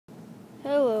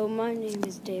Hello, my name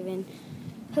is David.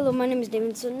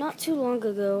 So not too long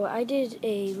ago, I did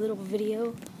a little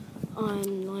video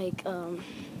on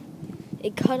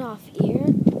a cut off ear,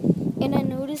 and I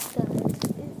noticed that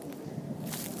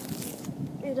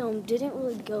it didn't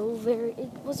really go it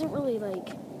wasn't really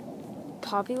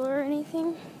popular or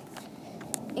anything,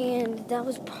 and that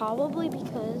was probably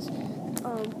because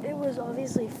it was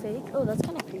obviously fake. Oh, that's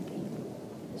kind of creepy.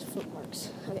 There's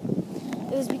footmarks. Okay,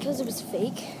 it was because it was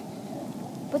fake.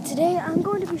 But today I'm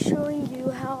going to be showing you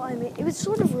how I made it. Was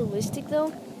sort of realistic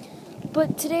though.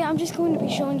 But today I'm just going to be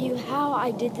showing you how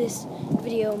I did this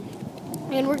video.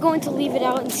 And we're going to leave it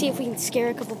out and see if we can scare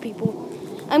a couple people.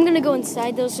 I'm going to go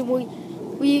inside though, so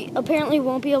we apparently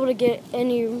won't be able to get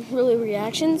any really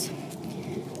reactions.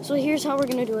 So here's how we're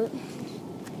going to do it.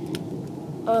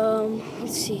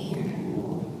 Let's see here.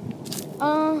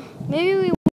 Maybe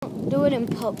we won't do it in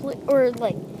public or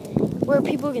where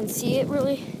people can see it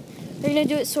really. We're going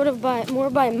to do it sort of more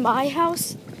by my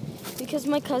house because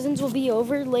my cousins will be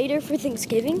over later for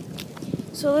Thanksgiving.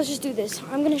 So let's just do this.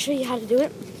 I'm going to show you how to do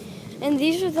it. And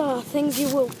these are the things you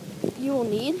will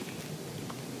need.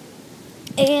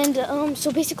 And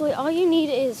so basically all you need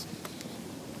is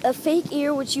a fake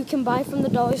ear, which you can buy from the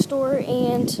dollar store,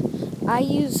 and I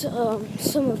use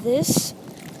some of this.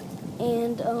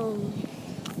 And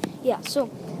yeah, so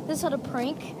this is how to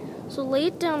prank. So lay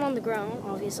it down on the ground,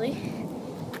 obviously.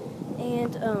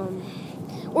 And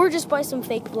or just buy some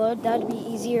fake blood, that'd be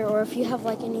easier. Or if you have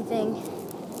anything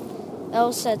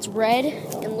else that's red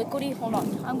and liquidy, hold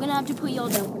on, I'm gonna have to put y'all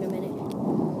down for a minute.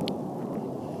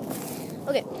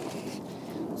 Okay,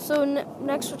 so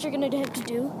next what you're gonna have to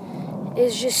do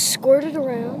is just squirt it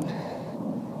around.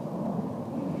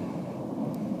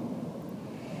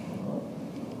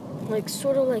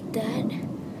 Sort of like that.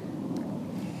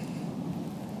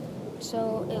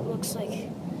 So it looks like,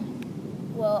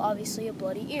 well, obviously a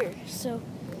bloody ear. So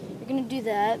you're going to do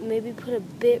that, maybe put a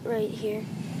bit right here.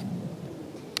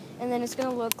 And then it's going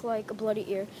to look like a bloody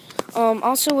ear.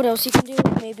 Also, what else you can do,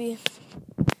 maybe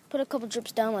put a couple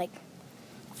drips down,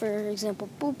 for example,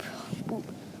 boop, boop,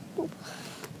 boop.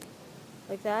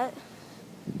 Like that.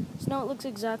 So now it looks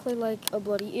exactly like a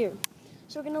bloody ear.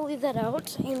 So we're going to leave that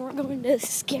out, and we're going to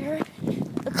scare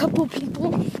a couple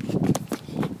people.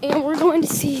 And we're going to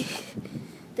see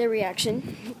their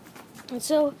reaction. And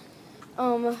so,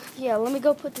 yeah, let me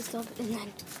go put this up, and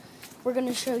then we're going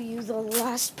to show you the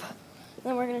last,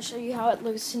 then we're going to show you how it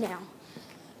looks now.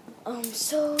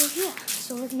 So, yeah,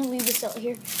 so we're going to leave this out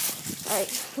here.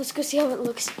 Alright, let's go see how it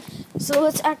looks. So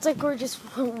let's act like we're just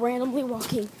randomly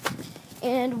walking.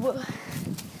 And I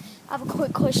have a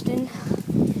quick question.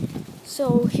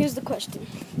 So, here's the question.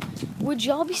 Would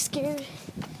y'all be scared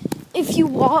if you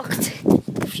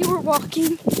were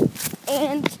walking,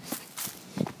 and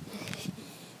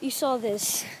you saw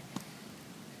this?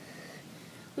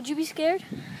 Would you be scared?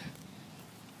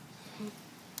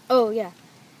 Oh, yeah.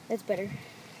 That's better.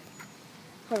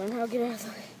 Hold on, I'll get out of the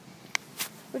way.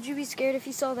 Would you be scared if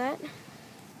you saw that?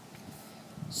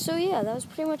 So, yeah, that was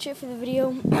pretty much it for the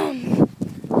video.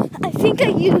 I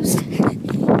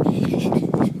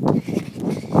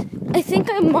think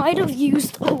I might have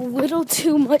used a little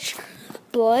too much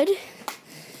blood.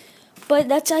 But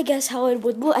that's, I guess, how it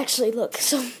would actually look.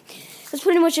 So, that's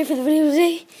pretty much it for the video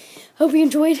today. Hope you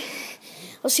enjoyed.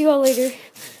 I'll see you all later.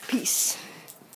 Peace.